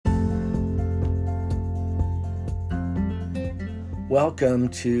Welcome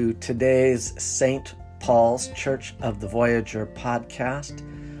to today's St. Paul's Church of the Voyager podcast.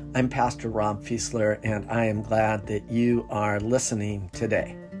 I'm Pastor Rob Fiesler, and I am glad that you are listening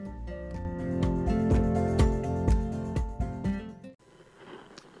today.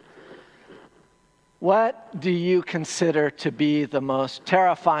 What do you consider to be the most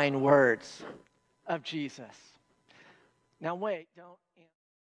terrifying words of Jesus? Now wait, don't answer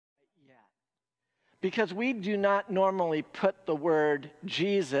yet. Because we do not normally put the word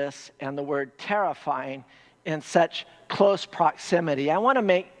Jesus and the word terrifying in such close proximity. I want to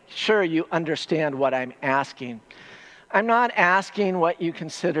make sure you understand what I'm asking. I'm not asking what you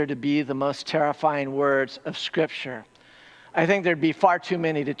consider to be the most terrifying words of Scripture. I think there'd be far too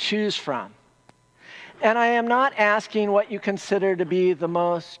many to choose from. And I am not asking what you consider to be the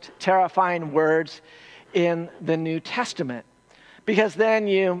most terrifying words in the New Testament, because then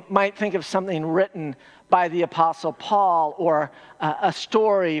you might think of something written by the Apostle Paul, or a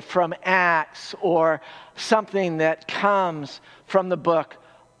story from Acts, or something that comes from the book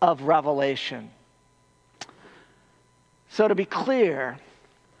of Revelation. So to be clear,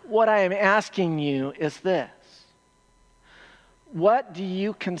 what I am asking you is this. What do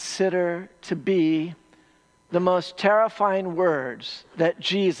you consider to be the most terrifying words that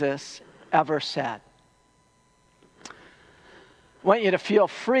Jesus ever said? I want you to feel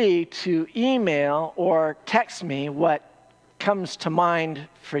free to email or text me what comes to mind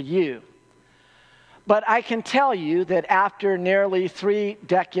for you. But I can tell you that after nearly 3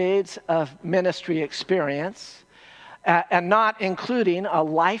 decades of ministry experience, and not including a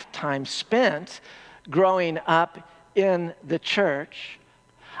lifetime spent growing up in the church,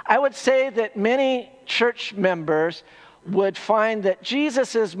 I would say that many church members would find that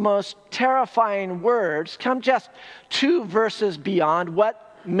Jesus' most terrifying words come just 2 verses beyond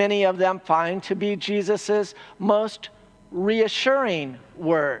what many of them find to be Jesus' most reassuring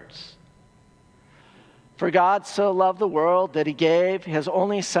words. For God so loved the world that he gave his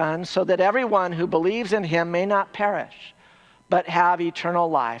only Son, so that everyone who believes in him may not perish, but have eternal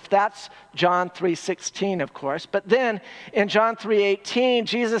life. That's John 3:16, of course. But then in John 3:18,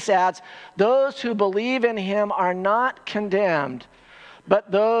 Jesus adds, those who believe in him are not condemned, but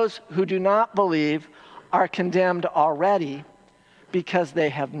those who do not believe are condemned already, because they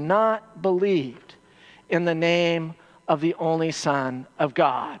have not believed in the name of the only Son of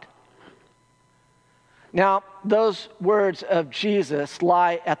God. Now, those words of Jesus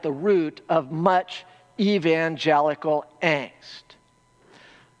lie at the root of much evangelical angst.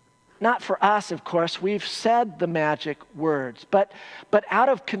 Not for us, of course. We've said the magic words, but out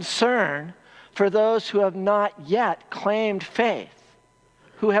of concern for those who have not yet claimed faith,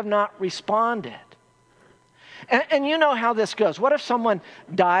 who have not responded. And you know how this goes. What if someone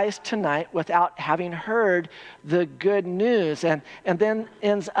dies tonight without having heard the good news and then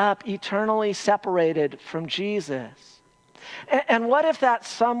ends up eternally separated from Jesus? And what if that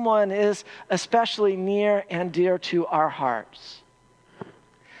someone is especially near and dear to our hearts?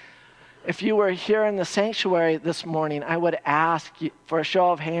 If you were here in the sanctuary this morning, I would ask you for a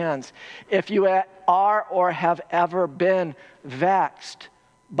show of hands if you are or have ever been vexed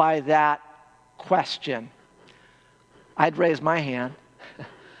by that question. I'd raise my hand.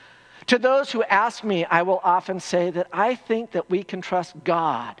 To those who ask me, I will often say that I think that we can trust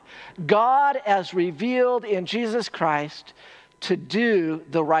God as revealed in Jesus Christ, to do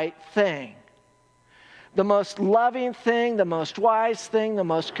the right thing. The most loving thing, the most wise thing, the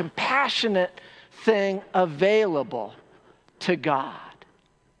most compassionate thing available to God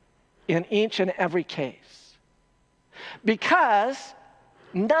in each and every case. Because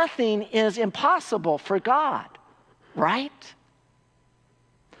nothing is impossible for God, right?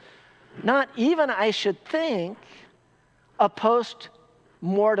 Not even, I should think, a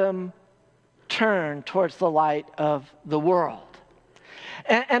post-mortem turn towards the light of the world.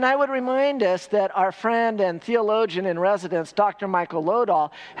 And I would remind us that our friend and theologian in residence, Dr. Michael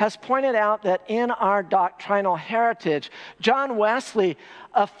Lodahl, has pointed out that in our doctrinal heritage, John Wesley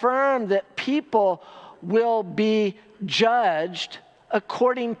affirmed that people will be judged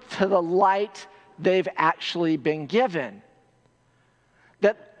according to the light they've actually been given.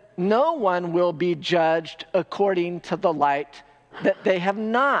 That no one will be judged according to the light that they have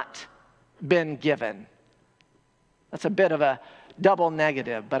not been given. That's a bit of a double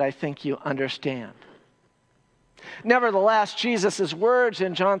negative, but I think you understand. Nevertheless, Jesus' words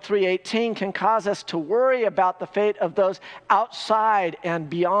in John 3:18 can cause us to worry about the fate of those outside and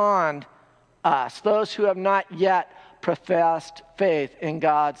beyond us, those who have not yet professed faith in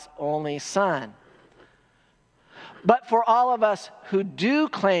God's only Son. But for all of us who do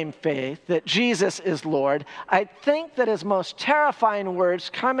claim faith that Jesus is Lord, I think that his most terrifying words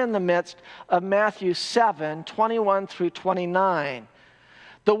come in the midst of Matthew 7, 21 through 29.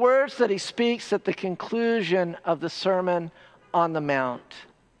 The words that he speaks at the conclusion of the Sermon on the Mount.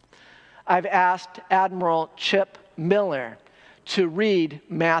 I've asked Admiral Chip Miller to read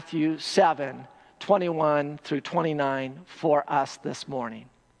Matthew 7, 21 through 29 for us this morning.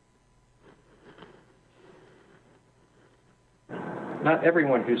 Not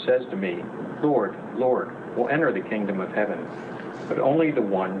everyone who says to me, Lord, Lord, will enter the kingdom of heaven, but only the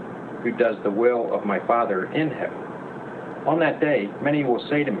one who does the will of my Father in heaven. On that day, many will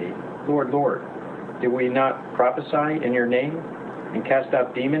say to me, Lord, Lord, did we not prophesy in your name, and cast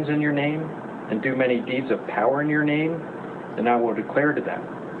out demons in your name, and do many deeds of power in your name? Then I will declare to them,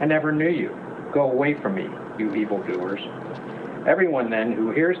 I never knew you. Go away from me, you evildoers. Everyone then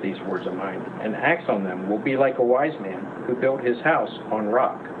who hears these words of mine and acts on them will be like a wise man who built his house on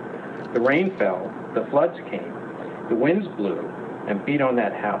rock. The rain fell, the floods came, the winds blew and beat on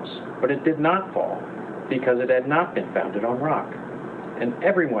that house, but it did not fall, because it had not been founded on rock. And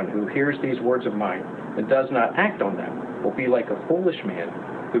everyone who hears these words of mine and does not act on them will be like a foolish man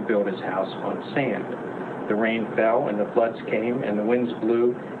who built his house on sand. The rain fell, and the floods came, and the winds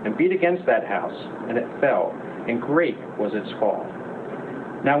blew and beat against that house, and it fell, and great was its fall.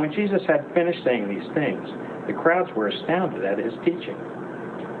 Now when Jesus had finished saying these things, the crowds were astounded at his teaching,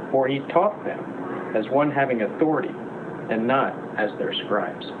 for he taught them as one having authority, and not as their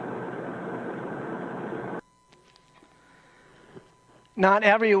scribes. Not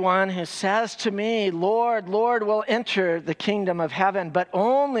everyone who says to me, Lord, Lord, will enter the kingdom of heaven, but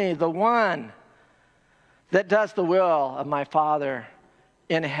only the one that does the will of my Father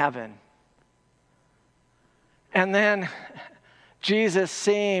in heaven. And then Jesus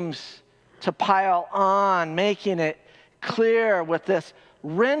seems to pile on, making it clear with this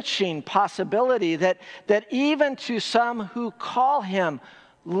wrenching possibility that even to some who call him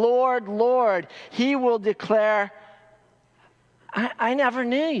Lord, Lord, he will declare, I never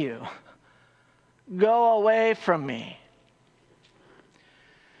knew you. Go away from me.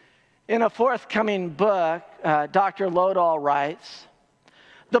 In a forthcoming book, Dr. Lodahl writes,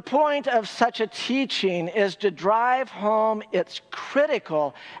 the point of such a teaching is to drive home its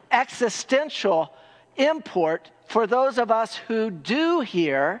critical, existential import for those of us who do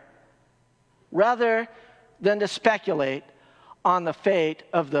hear, rather than to speculate on the fate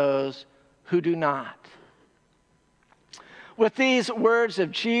of those who do not. With these words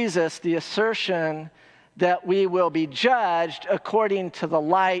of Jesus, the assertion that we will be judged according to the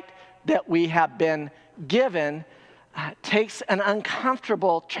light that we have been given takes an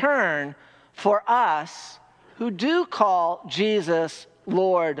uncomfortable turn for us who do call Jesus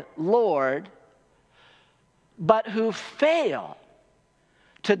Lord, Lord, but who fail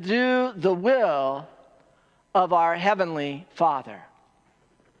to do the will of our Heavenly Father.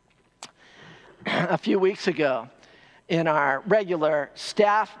 A few weeks ago, in our regular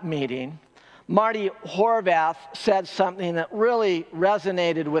staff meeting, Marty Horvath said something that really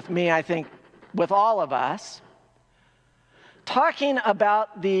resonated with me, I think, with all of us, talking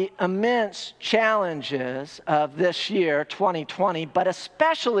about the immense challenges of this year, 2020, but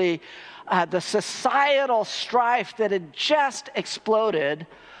especially the societal strife that had just exploded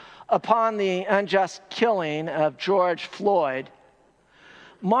upon the unjust killing of George Floyd.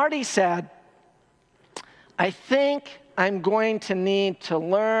 Marty said, I think I'm going to need to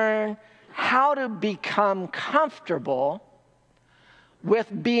learn how to become comfortable with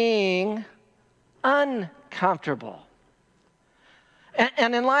being uncomfortable.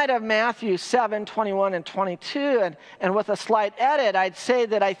 And in light of Matthew 7, 21 and 22, and with a slight edit, I'd say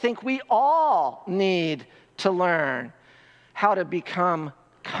that I think we all need to learn how to become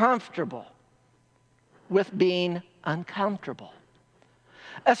comfortable with being uncomfortable.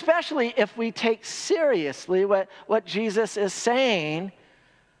 Especially if we take seriously what Jesus is saying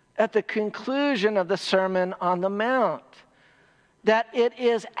at the conclusion of the Sermon on the Mount. That it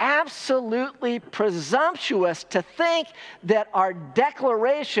is absolutely presumptuous to think that our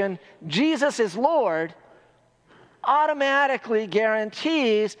declaration, Jesus is Lord, automatically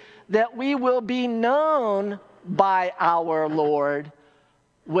guarantees that we will be known by our Lord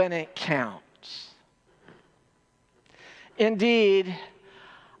when it counts. Indeed,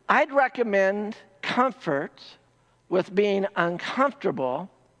 I'd recommend comfort with being uncomfortable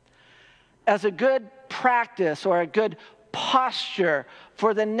as a good practice or a good posture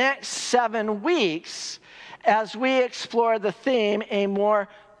for the next 7 weeks as we explore the theme, a more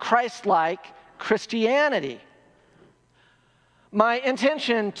Christ-like Christianity. My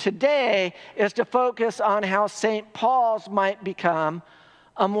intention today is to focus on how St. Paul's might become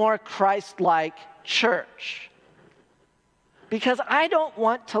a more Christ-like church. Because I don't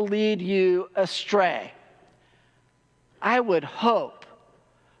want to lead you astray. I would hope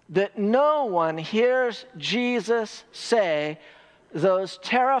that no one hears Jesus say those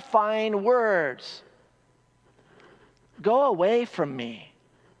terrifying words, "Go away from me.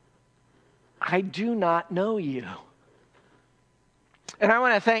 I do not know you." And I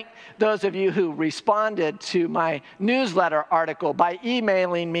want to thank those of you who responded to my newsletter article by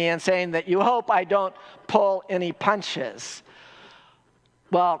emailing me and saying that you hope I don't pull any punches.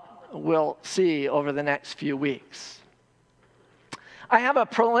 Well, we'll see over the next few weeks. I have a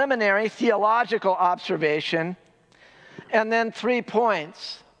preliminary theological observation and then 3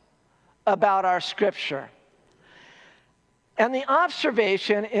 points about our scripture. And the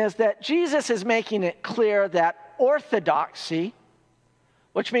observation is that Jesus is making it clear that orthodoxy,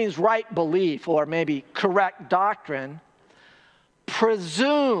 which means right belief or maybe correct doctrine,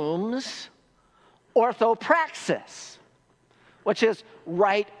 presumes orthopraxis, which is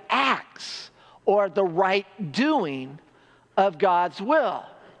right acts or the right doing of God's will.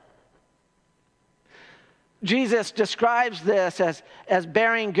 Jesus describes this as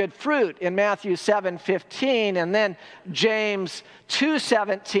bearing good fruit in Matthew 7:15, and then James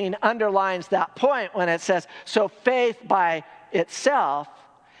 2:17 underlines that point when it says, so faith by itself,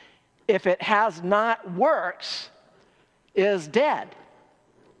 if it has not works, is dead.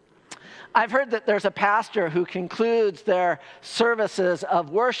 I've heard that there's a pastor who concludes their services of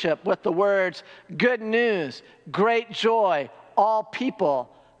worship with the words, good news, great joy, all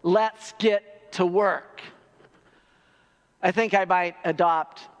people, let's get to work. I think I might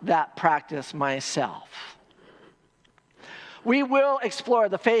adopt that practice myself. We will explore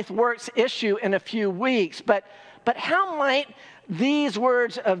the faith works issue in a few weeks, but how might these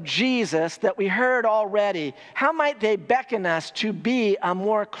words of Jesus that we heard already, how might they beckon us to be a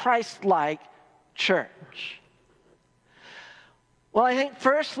more Christ-like church? Well, I think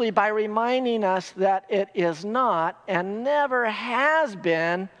firstly by reminding us that it is not and never has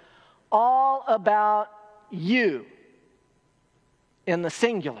been all about you in the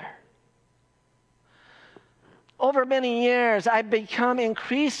singular. Over many years, I've become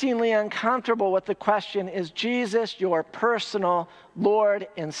increasingly uncomfortable with the question, is Jesus your personal Lord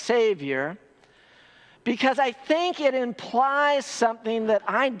and Savior? Because I think it implies something that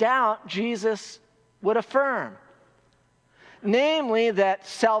I doubt Jesus would affirm. Namely, that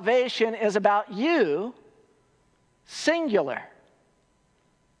salvation is about you, singular.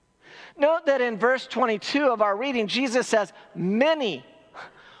 Note that in verse 22 of our reading, Jesus says, many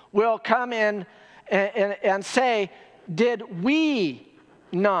will come in and say, did we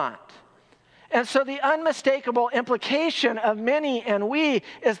not? And so the unmistakable implication of many and we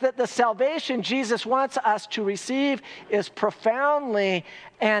is that the salvation Jesus wants us to receive is profoundly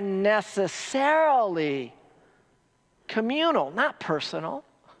and necessarily communal, not personal.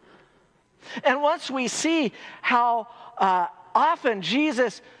 And once we see how often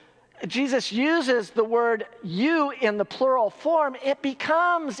Jesus uses the word you in the plural form, it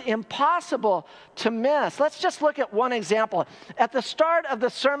becomes impossible to miss. Let's just look at one example. At the start of the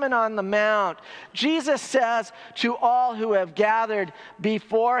Sermon on the Mount, Jesus says to all who have gathered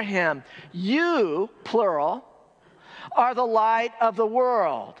before him, you, plural, are the light of the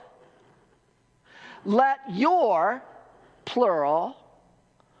world. Let your, plural,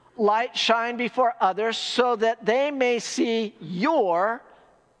 light shine before others so that they may see your,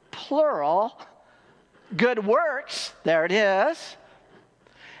 plural, good works, there it is,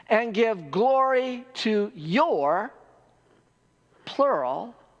 and give glory to your,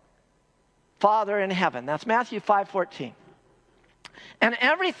 plural, Father in heaven. That's Matthew 5:14. And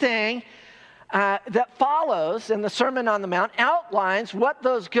everything that follows in the Sermon on the Mount outlines what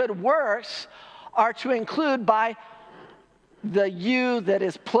those good works are to include by the you that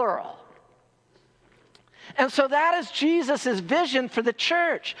is plural. And so that is Jesus' vision for the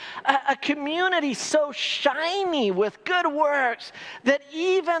church, a community so shiny with good works that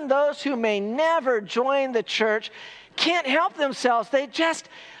even those who may never join the church can't help themselves. They just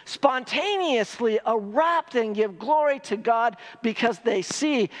spontaneously erupt and give glory to God because they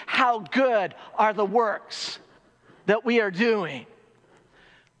see how good are the works that we are doing.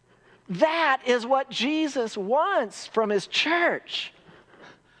 That is what Jesus wants from his church.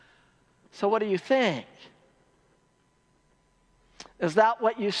 So what do you think? Is that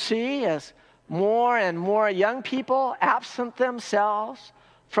what you see as more and more young people absent themselves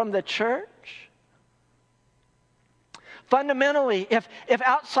from the church? Fundamentally, if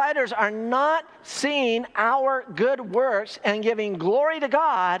outsiders are not seeing our good works and giving glory to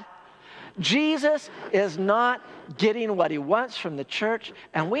God, Jesus is not getting what he wants from the church,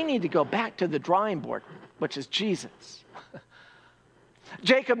 and we need to go back to the drawing board, which is Jesus.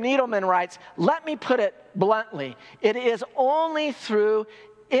 Jacob Needleman writes, "Let me put it bluntly. It is only through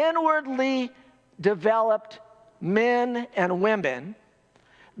inwardly developed men and women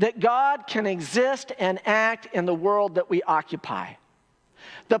that God can exist and act in the world that we occupy.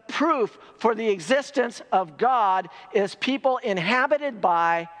 The proof for the existence of God is people inhabited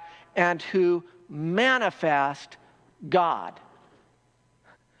by and who manifest God."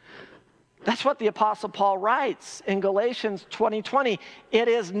 That's what the Apostle Paul writes in Galatians 20:20. "It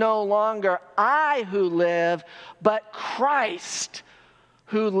is no longer I who live, but Christ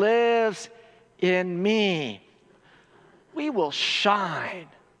who lives in me." We will shine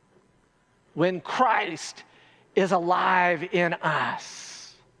when Christ is alive in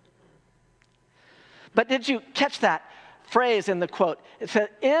us. But did you catch that phrase in the quote? It said,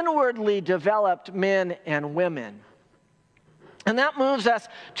 inwardly developed men and women. And that moves us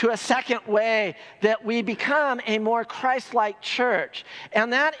to a second way that we become a more Christ-like church.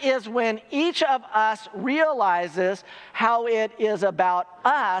 And that is when each of us realizes how it is about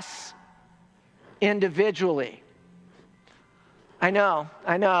us individually. I know.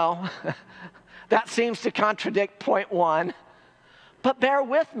 That seems to contradict point one. But bear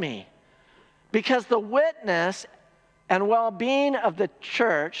with me, because the witness and well-being of the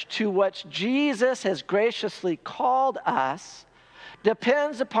church to which Jesus has graciously called us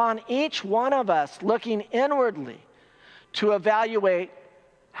depends upon each one of us looking inwardly to evaluate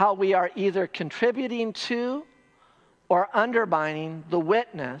how we are either contributing to or undermining the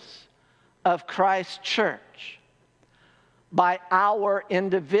witness of Christ's church by our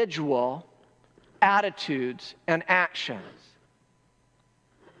individual attitudes and actions.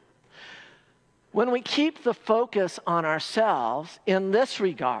 When we keep the focus on ourselves in this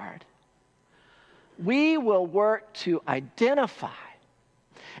regard, we will work to identify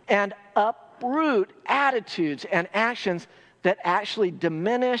and uproot attitudes and actions that actually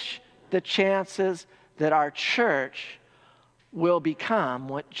diminish the chances that our church will become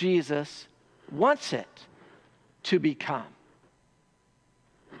what Jesus wants it to become.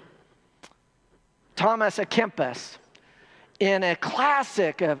 Thomas à Kempis, in a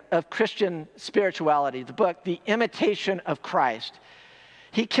classic of Christian spirituality, the book, The Imitation of Christ,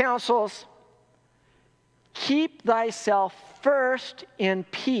 he counsels, keep thyself first in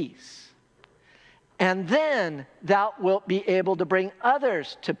peace, and then thou wilt be able to bring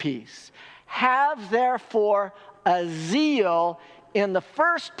others to peace. Have therefore a zeal in the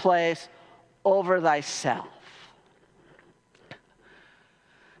first place over thyself.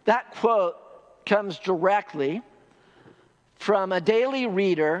 That quote comes directly from a daily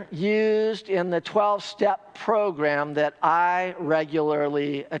reader used in the 12-step program that I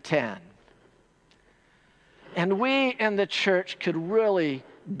regularly attend. And we in the church could really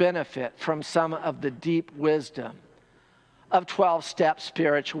benefit from some of the deep wisdom of 12-step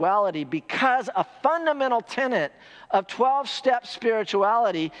spirituality, because a fundamental tenet of 12-step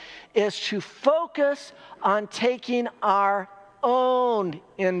spirituality is to focus on taking our own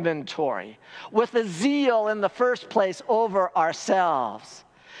inventory with a zeal in the first place over ourselves,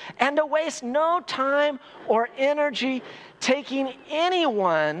 and to waste no time or energy taking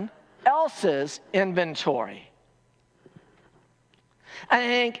anyone else's inventory. I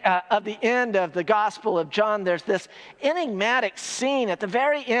think of the end of the Gospel of John, there's this enigmatic scene at the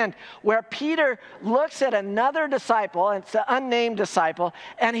very end where Peter looks at another disciple, and it's an unnamed disciple,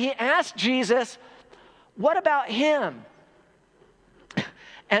 and he asks Jesus, "What about him?"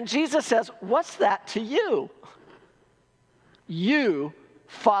 And Jesus says, "What's that to you? You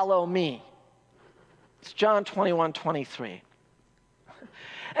follow me." It's John 21:23.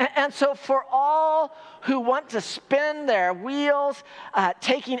 And so for all who want to spin their wheels,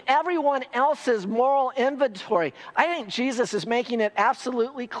 taking everyone else's moral inventory, I think Jesus is making it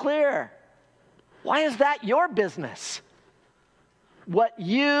absolutely clear. Why is that your business? What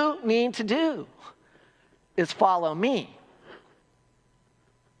you need to do is follow me.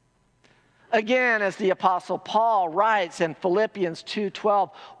 Again, as the Apostle Paul writes in Philippians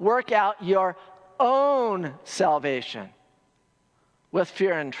 2:12, work out your own salvation with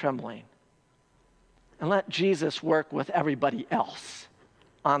fear and trembling, and let Jesus work with everybody else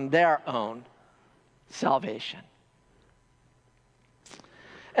on their own salvation.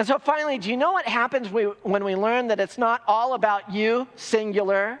 And so finally, do you know what happens when we learn that it's not all about you,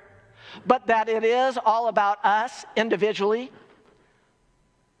 singular, but that it is all about us individually?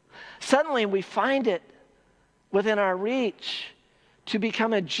 Suddenly we find it within our reach to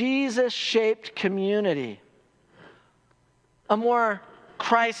become a Jesus-shaped community, a more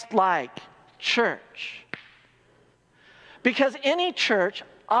Christ-like church. Because any church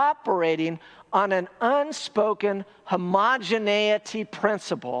operating on an unspoken homogeneity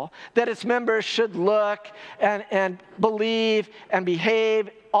principle that its members should look and believe and behave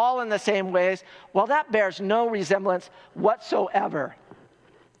all in the same ways, well, that bears no resemblance whatsoever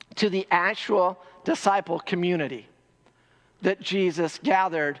to the actual disciple community that Jesus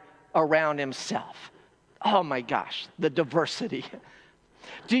gathered around himself. Oh my gosh, the diversity.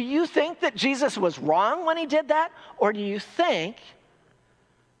 Do you think that Jesus was wrong when he did that? Or do you think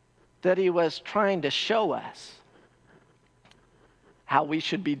that he was trying to show us how we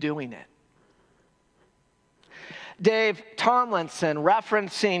should be doing it? Dave Tomlinson,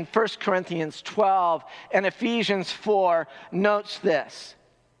 referencing 1 Corinthians 12 and Ephesians 4, notes this.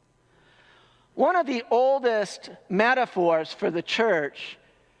 One of the oldest metaphors for the church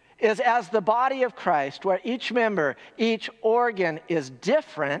is as the body of Christ, where each member, each organ is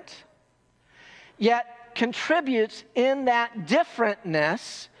different, yet contributes in that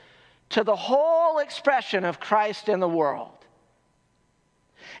differentness to the whole expression of Christ in the world.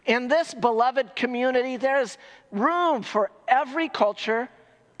 In this beloved community, there is room for every culture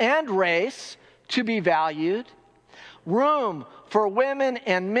and race to be valued, room for women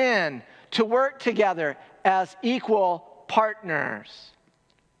and men to work together as equal partners,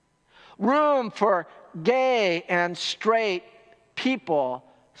 room for gay and straight people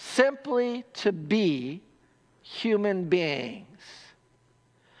simply to be human beings,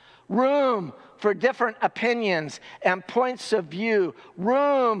 room for different opinions and points of view,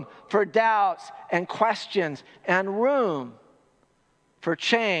 room for doubts and questions, and room for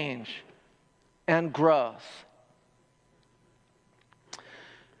change and growth.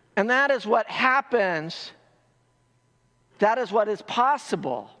 And that is what happens, that is what is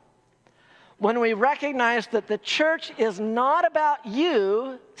possible when we recognize that the church is not about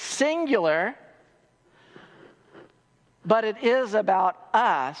you, singular, but it is about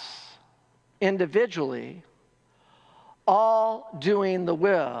us individually, all doing the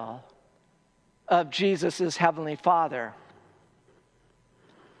will of Jesus' Heavenly Father,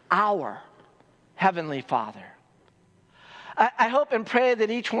 our Heavenly Father. I hope and pray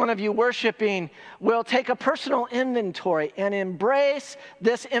that each one of you worshiping will take a personal inventory and embrace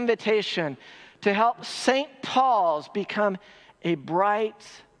this invitation to help St. Paul's become a bright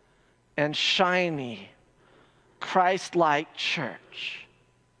and shiny, Christ-like church.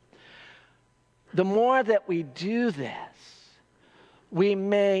 The more that we do this, we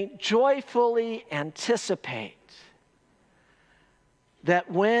may joyfully anticipate that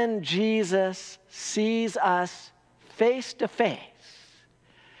when Jesus sees us face to face,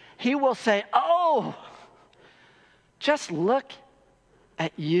 he will say, "Oh, just look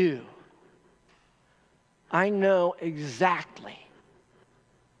at you. I know exactly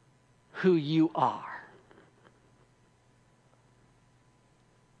who you are."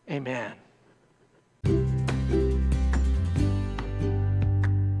 Amen.